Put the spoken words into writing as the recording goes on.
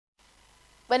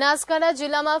બનાસકાંઠા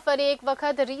જિલ્લામાં ફરી એક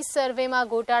વખત રીસર્વેમાં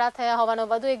ગોટાળા થયા હોવાનો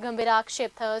વધુ એક ગંભીર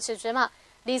આક્ષેપ થયો છે, જેમાં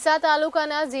ડીસા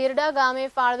તાલુકાના ઝીરડા ગામે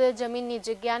ફાળવેલ જમીનની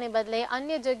જગ્યાને બદલે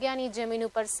અન્ય જગ્યાની જમીન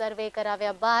ઉપર સર્વે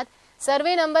કરાવ્યા બાદ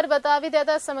સર્વે નંબર બતાવી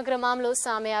દેતા સમગ્ર મામલો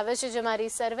સામે આવ્યો છે, જેમાં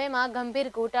રીસર્વેમાં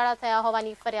ગંભીર ગોટાળા થયા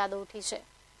હોવાની ફરિયાદો ઉઠી છે।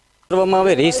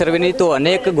 હવે રીસર્વેની તો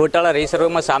અનેક ગોટાળા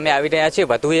રીસર્વેમાં સામે આવી રહ્યા છે।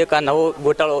 વધુ એક આ નવો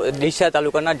ગોટાળો ડીસા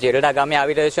તાલુકાના ઝેરડા ગામે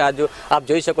આવી રહ્યો છે। આ આપ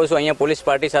જોઈ શકો છો, અહીંયા પોલીસ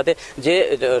પાર્ટી સાથે જે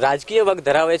રાજકીય વર્ગ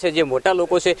ધરાવે છે, જે મોટા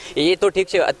લોકો છે એ તો ઠીક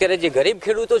છે, અત્યારે જે ગરીબ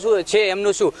ખેડૂતો છે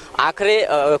એમનું શું? આખરે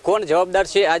કોણ જવાબદાર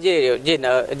છે? આ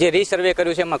જે રીસર્વે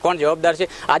કર્યું છે એમાં કોણ જવાબદાર છે?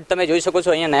 આજ તમે જોઈ શકો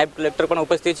છો, અહીંયા નાયબ કલેક્ટર પણ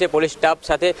ઉપસ્થિત છે, પોલીસ સ્ટાફ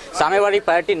સાથે સામેવાળી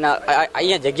પાર્ટી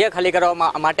અહીંયા જગ્યા ખાલી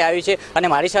કરવા માટે આવી છે। અને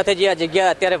મારી સાથે જે આ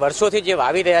જગ્યા અત્યારે વર્ષોથી જે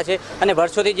વાવી રહ્યા છે અને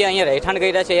વર્ષોથી જે રહેઠાણ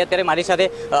કરી રહ્યા છે, અત્યારે મારી સાથે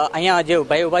અહીંયા જે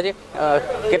ભાઈ ઉભા છે,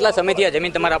 કેટલા સમયથી આ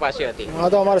જમીન તમારા પાસે હતી? હા,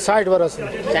 તો અમારે 60 વર્ષ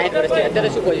 60 વર્ષથી। અત્યારે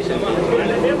શું પોઝિશન?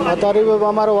 અત્યારે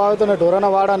અમારો વાવેતર ને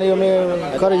ઢોરાના વાડા ને અમે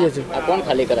કરીએ છીએ। આ કોણ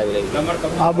ખાલી કરાવી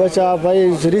રહ્યું? આ બસ આ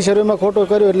ભાઈ રીસર્વેમાં ખોટું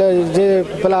કર્યું એટલે જે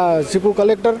પેલા સીપુ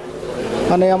કલેક્ટર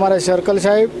અને અમારા સર્કલ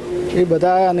સાહેબ એ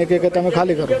બધા અને કે તમે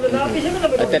ખાલી કરો।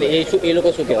 અત્યારે એ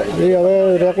લોકો શું કહેવાય? એ હવે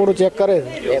રેકોર્ડ ચેક કરે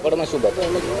છે। રેકોર્ડમાં શું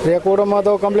બતાવે? રેકોર્ડમાં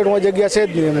તો કમ્પ્લીટ હોય જગ્યા છે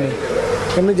જ નહીં,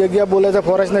 એમની જગ્યા બોલે છે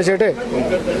ફોરેસ્ટના શેઠે।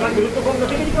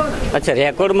 અચ્છા,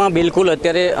 રેકોર્ડમાં બિલકુલ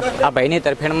અત્યારે આ ભાઈની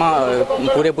તરફેણમાં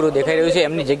પૂરેપૂરું દેખાઈ રહ્યું છે।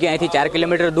 એમની જગ્યા અહીંથી 4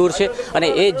 કિલોમીટર દૂર છે અને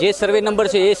એ જે સર્વે નંબર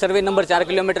છે એ સર્વે નંબર 4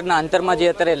 કિલોમીટરના અંતરમાં જે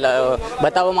અત્યારે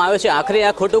બતાવવામાં આવ્યો છે, આખરે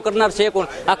આ ખોટું કરનાર છે કોણ?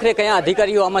 આખરે કયા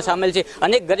અધિકારીઓ આમાં સામેલ છે?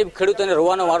 અનેક ગરીબ ખેડૂતોને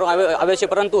રોવાનો વારો આવે છે,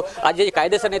 પરંતુ આજે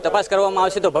કાયદેસરની તપાસ કરવામાં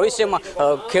આવશે તો ભવિષ્યમાં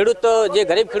ખેડૂત જે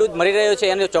ગરીબ ખેડૂત મરી રહ્યો છે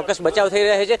એનો ચોક્કસ બચાવ થઈ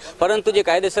રહ્યો છે, પરંતુ જે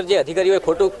કાયદેસર જે અધિકારીઓએ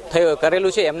ખોટું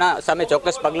કરેલું છે એમના સામે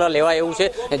ચોક્કસ પગલાં લેવા એવું છે।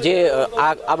 જે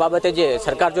આ બાબતે જે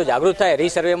સરકાર જો જાગૃત થાય,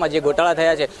 રીસર્વેમાં જે ગોટાળા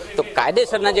થયા છે તો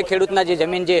કાયદેસરના જે ખેડૂતના જે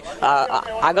જમીન જે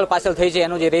આગળ પાછળ થઈ છે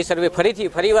એનું જે રીસર્વે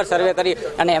ફરીવાર સર્વે કરી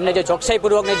અને એમને જે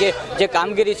ચોકસાઈપૂર્વકની જે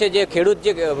કામગીરી છે, જે ખેડૂત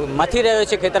જે મથી રહ્યો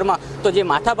છે ખેતરમાં, તો જે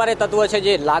માથાભારે તત્વો છે,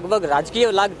 જે લાગવગ રાજકીય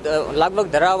લાગવગ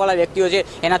ધરાવવાળા વ્યક્તિઓ છે,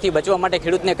 એનાથી બચવા માટે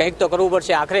ખેડૂતને કંઈક તો કરવું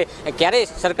પડશે। આખરે ક્યારે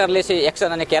સરકાર લેશે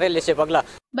એક્શન અને ક્યારે લેશે પગલાં?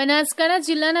 બનાસકાંઠા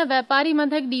જિલ્લાના વેપારી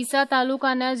મથક ડીસા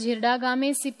તાલુકાના ઝીરડા ગામે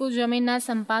સીપુ જમીનના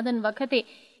સંપાદન વખતે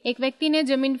એક વ્યક્તિને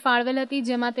જમીન ફાળવેલ હતી,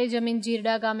 જેમાં તે જમીન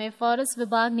ઝીરડા ગામે ફોરેસ્ટ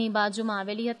વિભાગની બાજુમાં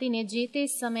આવેલી હતી ને જે તે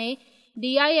સમયે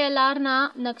DILRના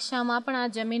નકશામાં પણ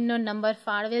આ જમીનનો નંબર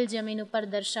ફાળવેલ જમીન ઉપર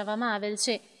દર્શાવવામાં આવેલ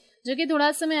છે। જોકે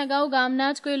થોડા સમય અગાઉ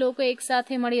ગામના જ કોઈ લોકો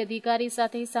એકસાથે મળી અધિકારી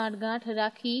સાથે સાંઠગાંઠ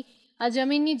રાખી આ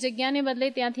જમીનની જગ્યાને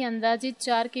બદલે ત્યાંથી અંદાજિત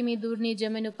 4 કિમી દૂરની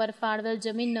જમીન ઉપર ફાળવેલ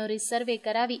જમીનનો રીસર્વે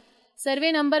કરાવી સર્વે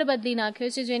નંબર બદલી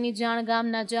નાખ્યો છે, જેની જાણ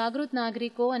ગામના જાગૃત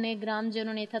નાગરિકો અને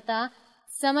ગ્રામજનોને થતાં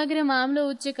સમગ્ર મામલો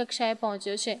ઉચ્ચ કક્ષાએ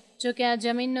પહોંચ્યો છે। જોકે આ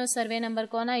જમીનનો સર્વે નંબર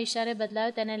કોના ઇશારે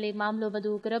બદલાયો તેને લઈ મામલો વધુ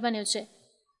ઉગ્ર બન્યો છે।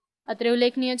 અત્રે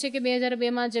ઉલ્લેખનીય છે કે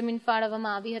 2002માં જમીન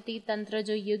ફાળવવામાં આવી હતી। તંત્ર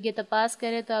જો યોગ્ય તપાસ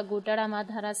કરે તો આ ગોટાળામાં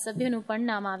ધારાસભ્યનું પણ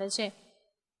નામ આવે છે।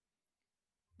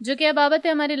 જોકે આ બાબતે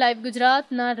અમારી લાઈવ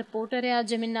ગુજરાતના રિપોર્ટરે આ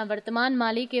જમીનના વર્તમાન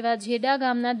માલિક એવા ઝેડા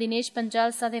ગામના દિનેશ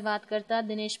પંચાલ સાથે વાત કરતા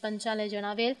દિનેશ પંચાલે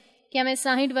જણાવેલ કે અમે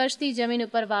 60 વર્ષથી જમીન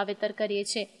ઉપર વાવેતર કરીએ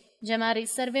છીએ, જેમાં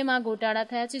રીસર્વેમાં ગોટાળા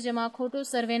થયા છે, જેમાં ખોટો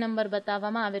સર્વે નંબર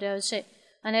બતાવવામાં આવી રહ્યો છે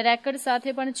અને રેકર્ડ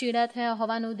સાથે પણ ચીડા થયા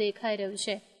હોવાનું દેખાઈ રહ્યું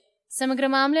છે। સમગ્ર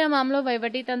મામલે આ મામલો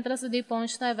વહીવટીતંત્ર સુધી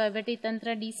પહોંચતા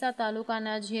વહીવટીતંત્ર ડીસા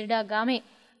તાલુકાના ઝેરડા ગામે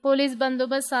પોલીસ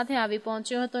બંદોબસ્ત સાથે આવી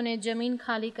પહોંચ્યો હતો અને જમીન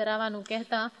ખાલી કરાવવાનું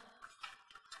કહેતા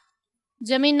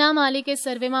જમીનના માલિકે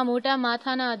સર્વેમાં મોટા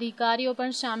માથાના અધિકારીઓ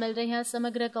પણ સામેલ રહ્યા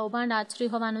સમગ્ર કૌભાંડ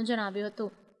આચર્યું હોવાનું જણાવ્યું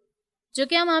હતું।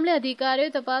 જોકે આ મામલે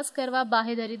અધિકારીઓએ તપાસ કરવા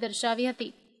બાહેધરી દર્શાવી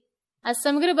હતી। આ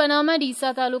સમગ્ર બનાવમાં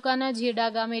ડીસા તાલુકાના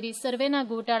ઝેરડા ગામે રીસર્વેના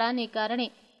ગોટાળાને કારણે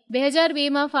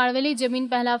 2002માં ફાળવેલી જમીન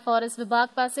પહેલા ફોરેસ્ટ વિભાગ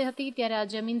પાસે હતી, ત્યારે આ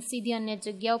જમીન સીધી અન્ય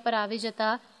જગ્યા ઉપર આવી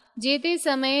જતા જે તે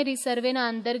સમયે રીસર્વેના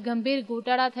અંદર ગંભીર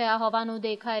ગોટાળા થયા હોવાનું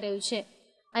દેખાઈ રહ્યું છે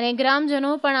અને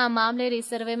ગ્રામજનો પણ આ મામલે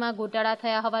રીસર્વેમાં ગોટાળા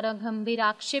થયા હોવાનો ગંભીર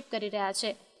આક્ષેપ કરી રહ્યા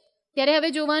છે। ત્યારે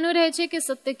હવે જોવાનું રહે છે કે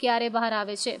સત્ય ક્યારે બહાર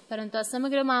આવે છે, પરંતુ આ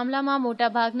સમગ્ર મામલામાં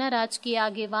મોટાભાગના રાજકીય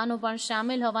આગેવાનો પણ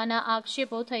સામેલ હોવાના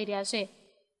આક્ષેપો થઈ રહ્યા છે।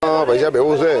 ભાઈ સાહેબ,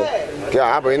 એવું છે કે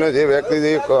આ ભાઈનો જે વ્યક્તિ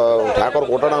ઠાકોર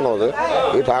કોટડાનો છે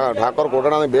એ ઠાકોર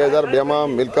કોટડાને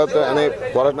 2002માં મિલકત અને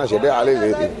ફોરેસ્ટના શેઠે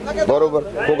આલેલી હતી, બરોબર।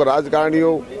 કોઈક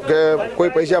રાજકારણીઓ કે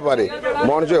કોઈ પૈસા પારે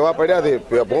માણસો એવા પડ્યા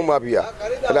છે ભૂમ માફિયા,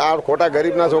 એટલે આ ખોટા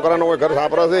ગરીબના છોકરાનો કોઈ ઘર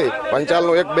સાપરા છે,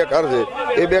 પંચાલનો 1-2 ઘર છે,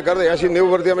 એ 2 ઘર 80-90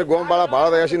 વર્ષથી અમે ગોમવાળા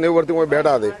ભાડા 80-90 વર્ષથી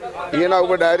બેઠા છે, એના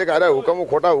ઉપર ડાયરેક્ટ આરે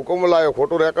ખોટા હુકમ લાવ્યો,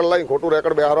 ખોટું રેકર્ડ લાવીને ખોટું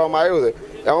રેકર્ડ બેહારવામાં આવ્યું છે।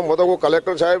 એમાં મોટો કોઈ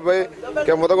કલેક્ટર સાહેબ ભાઈ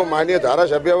કે મોટો કોઈ માન્ય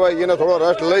ધારાસભ્ય હોય એને થોડો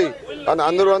રસ લઈ અને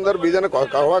અંદર બીજાને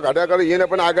કહવા કાઢ્યા કરી એને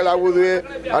પણ આગળ આવવું જોઈએ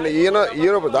અને એનો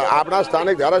આપણા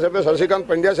સ્થાનિક ધારાસભ્ય શશિકાંત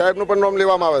પંડ્યા સાહેબનું પણ નામ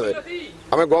લેવામાં આવે છે।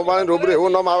 અમે ગામવાળાને રૂબરૂ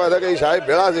એવું નામ આવે છે કે એ સાહેબ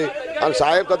ભેળા છે અને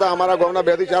સાહેબ કરતાં અમારા ગામના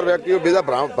 2 થી 4 વ્યક્તિઓ બીજા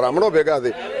બ્રાહ્મણો ભેગા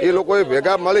છે. એ લોકોએ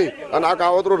ભેગા મળી અને આ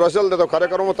કાવતરું રસલ દે તો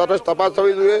ખરેખરમાં તરત તપાસ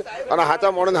થવી જોઈએ અને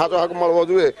સાચા મોડને સાચો હક મળવો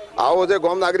જોઈએ. આવો જે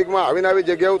ગામ નાગરિકમાં આવીને આવી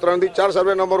જગ્યાઓ 3 થી 4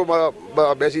 સર્વે નંબરો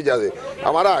બેસી જશે.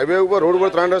 અમારા હાઈવે ઉપર રોડ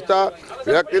ઉપર 3 રસ્તા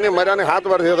વ્યક્તિને મર્યાને 7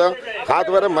 વર્ષ હતા. 7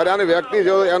 વર્ષે મર્યાની વ્યક્તિ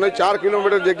છે એને 4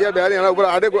 કિલોમીટર જગ્યા બેહારી એના ઉપર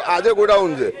આજે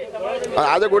ગોડાઉન છે.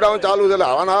 આજે ગોડાઉન ચાલુ છે એટલે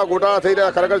આવાના આવા ગોટાળા થઈ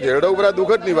રહ્યા. ખરેખર ઝેરડા ઉપર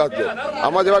દુઃખદની વાત છે.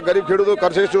 આમાં જેવા ગરીબ ખેડૂતો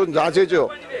કરશે શું, જાંચે છે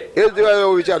એ જ જેવા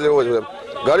એવો વિચાર જેવો છે.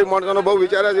 ગરીબ માણસોનો બહુ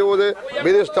વિચાર્યા જેવો છે.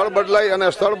 બીજું સ્થળ બદલાય અને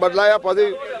સ્થળ બદલાયા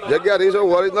પછી જગ્યા રહી છે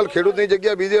ઓરિજિનલ ખેડૂતની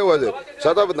જગ્યા બીજે હોય છે.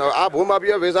 સતત આ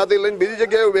ભૂમાફિયા વેચાતી લઈને બીજી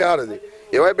જગ્યાએ બિહારે છે.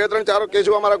 એવા 2-3 4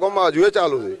 કેસો અમારા ગામમાં હજુ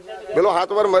ચાલુ છે. પેલો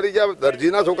 7 વાર મરી ગયા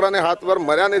દરજીના છોકરાને 7 વાર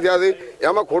મર્યા નહીં થયાથી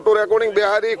એમાં ખોટું રેકોર્ડિંગ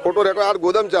બિહારી ખોટું રેકોર્ડ આ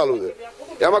ગોદામ ચાલુ છે.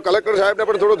 એમાં કલેક્ટર સાહેબને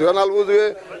પણ થોડું ધ્યાન આપવું જોઈએ.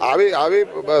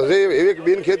 એવી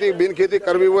બિનખેતી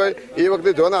કરવી હોય એ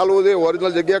વખતે ધ્યાન આપવું જોઈએ.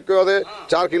 ઓરિજિનલ જગ્યા કયો છે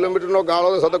 4 કિલોમીટરનો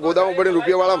ગાળો સતત ગોદામો પડીને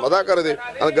રૂપિયાવાળા મજા કરે છે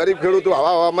અને ગરીબ ખેડૂતો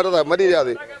હવા મરી રહ્યા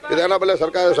છે. એટલે એના બદલે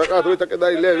સરકાર થોડી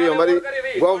તકેદારી લે એવી અમારી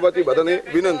ગામ વતી બધાની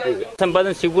વિનંતી છે.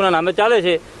 સંપાદન શિવપુરના નામે ચાલે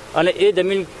છે અને એ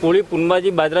જમીન કોળી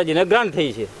પુનમાજી બાજરાજીને ગ્રાન્ટ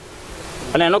થઈ છે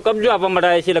અને એનો કબજો આપવા માટે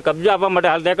આવે છે. એટલે કબજો આપવા માટે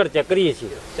હાલ રેકર્ડ ચેક કરીએ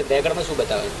છીએ. રેકર્ડમાં શું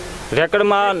બતાવે છે?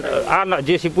 રેકર્ડમાં આ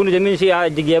જે સિપુની જમીન છે આ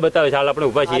જગ્યાએ બતાવે છે. હાલ આપણે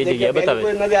ઉભા છીએ એ જગ્યાએ બતાવે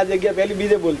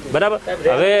બરાબર.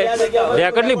 હવે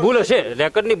રેકર્ડની ભૂલ હશે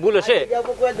રેકર્ડની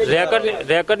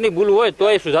ભૂલ હોય તો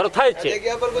એ સુધારો થાય જ છે.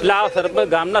 એટલે આ સરપંચ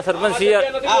ગામના સરપંચશ્રીએ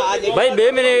ભાઈ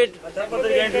 2 મિનિટ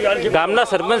ગામના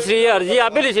સરપંચશ્રીએ અરજી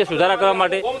આપેલી છે સુધારા કરવા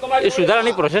માટે. એ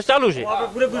સુધારાની પ્રોસેસ ચાલુ છે.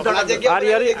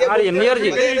 એમની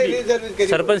અરજી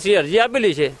સરપંચશ્રીએ અરજી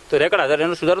આપેલી છે તો રેકર્ડ આધારે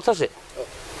એનો સુધારો થશે.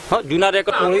 જૂના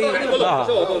રેકર્ડ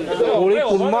કોળી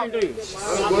પૂનમાં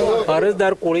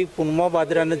અરજદાર કોળી પૂનમાં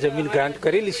બાજરાને જમીન ગ્રાન્ટ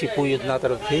કરેલી શિપુ યોજના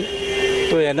તરફથી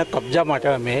તો એના કબજા માટે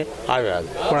અમે આવ્યા.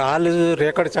 પણ હાલ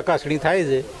રેકર્ડ ચકાસણી થાય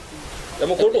છે.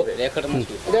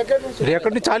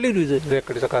 રેકર્ડની ચાલી રહ્યું છે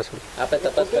રેકર્ડ ચકાસણી.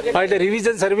 એટલે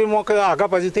રિવિઝન સર્વેમાં આગા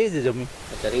પાછી થઈ છે જમીન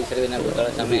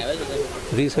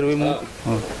રીસર્વેમાં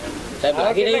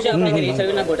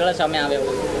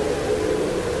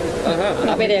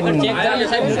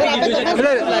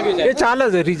એ ચાલે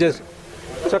છે રીજસ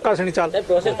ચકાસણી ચાલે.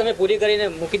 પ્રોસેસ તમે પૂરી કરીને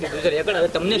મૂકી દીધું છે રેકર્ડ. હવે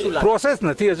તમને શું લાગે? પ્રોસેસ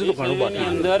નથી હજુ તો ઘણું બાકી.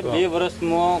 અંદર 2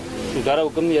 વર્ષમાં સુધારા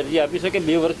હુકમની અરજી આપી શકે.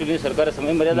 2 વર્ષ સુધી સરકારે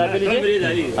સમય મર્યાદા આપેલી છે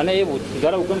અને એ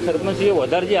સુધારા હુકમ સરપંચે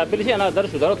વધારે જે આપેલી છે એના આધારે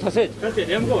સુધારો થશે જ.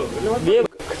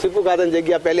 સિપુ ખાતર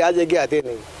જગ્યા પહેલી આ જગ્યા હતી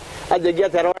નહીં. આ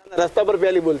જગ્યા થરવાડના રસ્તા પર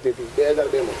પહેલી બોલતી હતી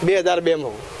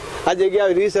 2002માં. આ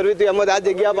જગ્યા રીસર્વે થઈ એમાં આ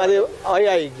જગ્યા પાસે અહીં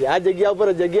આવી ગઈ. આ જગ્યા ઉપર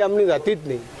જગ્યા અમની હતી જ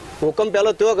નહીં. હુકમ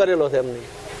પહેલો તેઓ કરેલો છે એમની.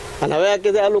 અને હવે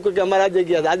આ લોકો કે અમારે આ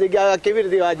જગ્યા કેવી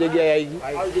રીતે આ જગ્યાએ આવી ગઈ?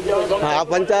 હા,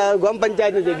 ગામ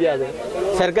પંચાયતની જગ્યા છે.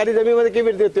 સરકારી જમીનમાં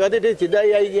કેવી રીતે ત્યાંથી સીધા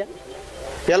આવી ગયા?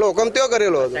 પેલો હુકમ તેઓ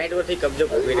કરેલો હતો. 60 વર્ષથી કબજો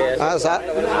ભોગવી રહ્યા છે. હા, 60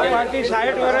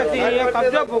 વર્ષથી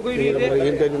કબજો ભોગવી રહી છે.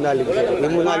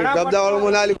 કબજા વાળો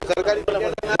મુનાલી સરકારી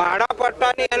ભાડા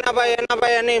પટ્ટાની એના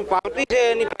ભાઈ એની પાવતી છે.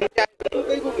 એની પંચાયત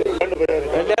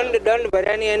દંડ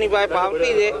ભર્યાની એની પાસે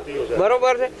પાવતી છે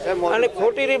બરોબર છે. અને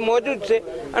ખોટી રીતે મોજૂદ છે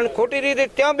અને ખોટી રીતે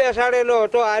ત્યાં બેસાડેલો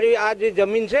હતો. આ જે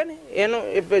જમીન છે ને એનો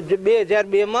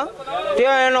 2002માં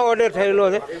ત્યાં એનો ઓર્ડર થયેલો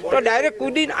છે. તો ડાયરેક્ટ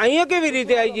કૂદીને અહીંયા કેવી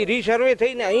રીતે આવી ગઈ? રીસર્વે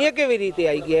થઈને અહીંયા કેવી રીતે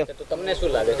આવી ગઈ? તો તમને શું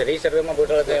લાગે છે? રીસર્વેમાં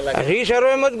ગોટાળા થયા લાગે?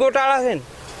 રીસર્વેમાં જ ગોટાળા છે ને.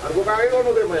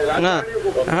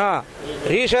 હા,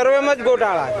 રીસર્વેમાં જ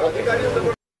ગોટાળા.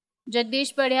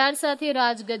 જગદીશ પડિયાર સાથે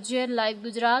રાજ ગજ્જર, લાઈવ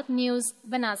ગુજરાત ન્યૂઝ,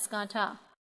 બનાસકાંઠા.